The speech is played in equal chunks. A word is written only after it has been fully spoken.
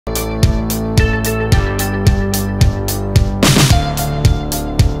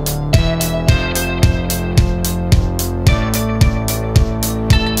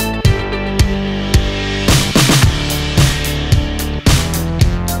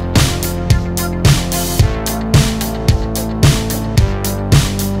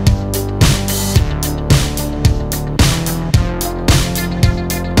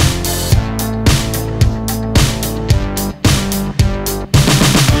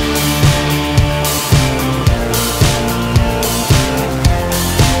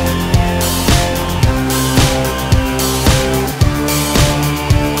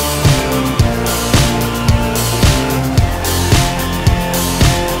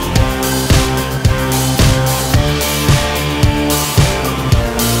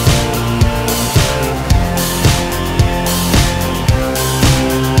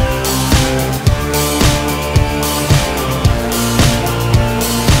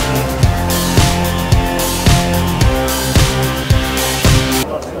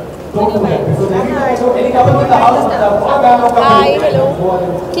Hi,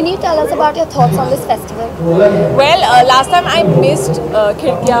 hello. Can you tell us about your thoughts on this festival? Well, last time I missed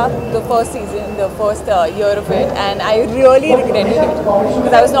Khidkiya, the first season, the first year of it, and I really regretted it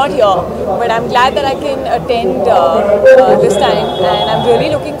because I was not here. But I'm glad that I can attend this time, and I'm really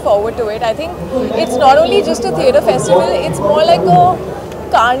looking forward to it. I think it's not only just a theatre festival, it's more like a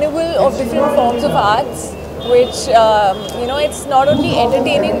carnival of different forms of arts, which it's not only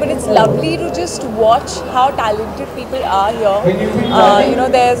entertaining, but it's lovely to just watch how talented people are here.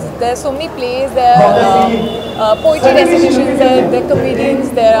 There's so many plays, there are poetry recitations, there are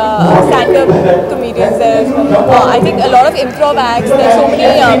comedians, there are stand-up comedians, there I think a lot of improv acts, there are so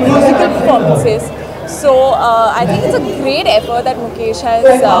many musical performances. So I think it's a great effort that Mukesh has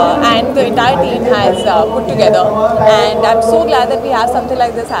and the entire team has put together, and I'm so glad that we have something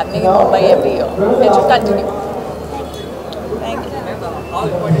like this happening in Mumbai every year. It should continue. Thank you.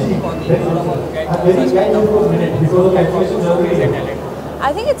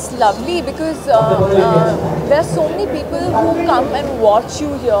 I think it's lovely because there are so many people who come and watch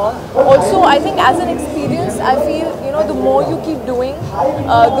you here. Also, I think as an experience, I feel the more you keep doing,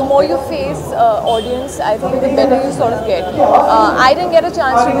 the more you face audience, I think the better you sort of get. I didn't get a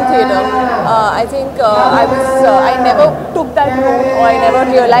chance to do theatre. I think I never took that route, or I never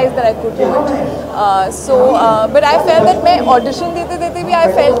realized that I could do it. But I felt that my audition I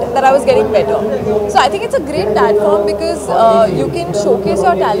felt that I was getting better. So I think it's a great platform because you can showcase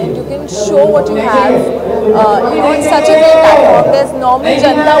your talent, you can show what you have. It's such a great platform. There's normal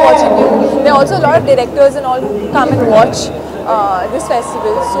Janta watching you. There are also a lot of directors and all who come and watch this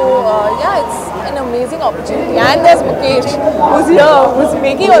festival. So it's an amazing opportunity. And there's Mukesh, who's here, who's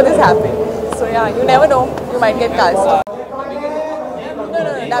making all this happen. So you never know, you might get cast. No.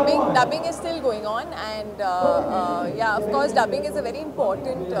 Dubbing is still going on, and of course, dubbing is a very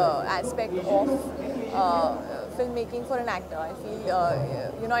important aspect of filmmaking for an actor. I feel,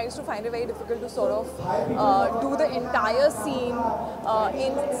 I used to find it very difficult to sort of do the entire scene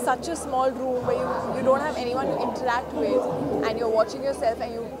in such a small room where you don't have anyone to interact with, and you're watching yourself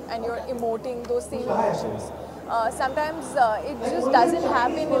and you're emoting those same emotions. Sometimes it just doesn't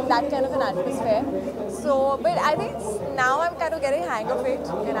happen in that kind of an atmosphere. So, but I think now I'm kind of getting hang of it,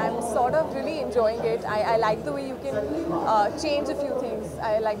 and I'm sort of really enjoying it. I like the way you can change a few things.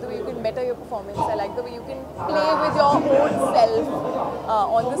 I like the way you can better your performance. I like the way you can play with your own self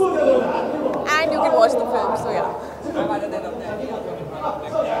on the screen, and you can watch the film. So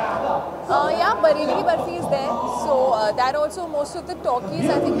Bareilly Ki Barfi is there. So that also, most of the talkies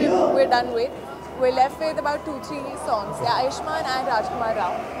I think we're done with. We're left with about 2-3 songs. Ayushmann and Rajkumar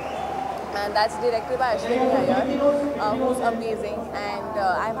Rao. And that's directed by Ashwini Iyer, who's amazing. And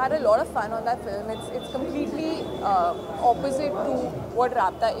I've had a lot of fun on that film. It's completely opposite to what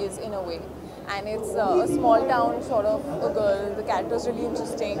Rabta is in a way. And it's a small town sort of a girl. The character's really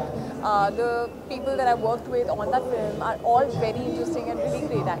interesting. The people that I've worked with on that film are all very interesting and really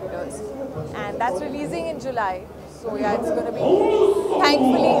great actors. And that's releasing in July. So it's going to be,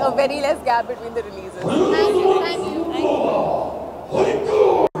 thankfully, a very less gap between the releases. Thank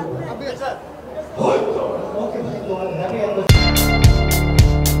you.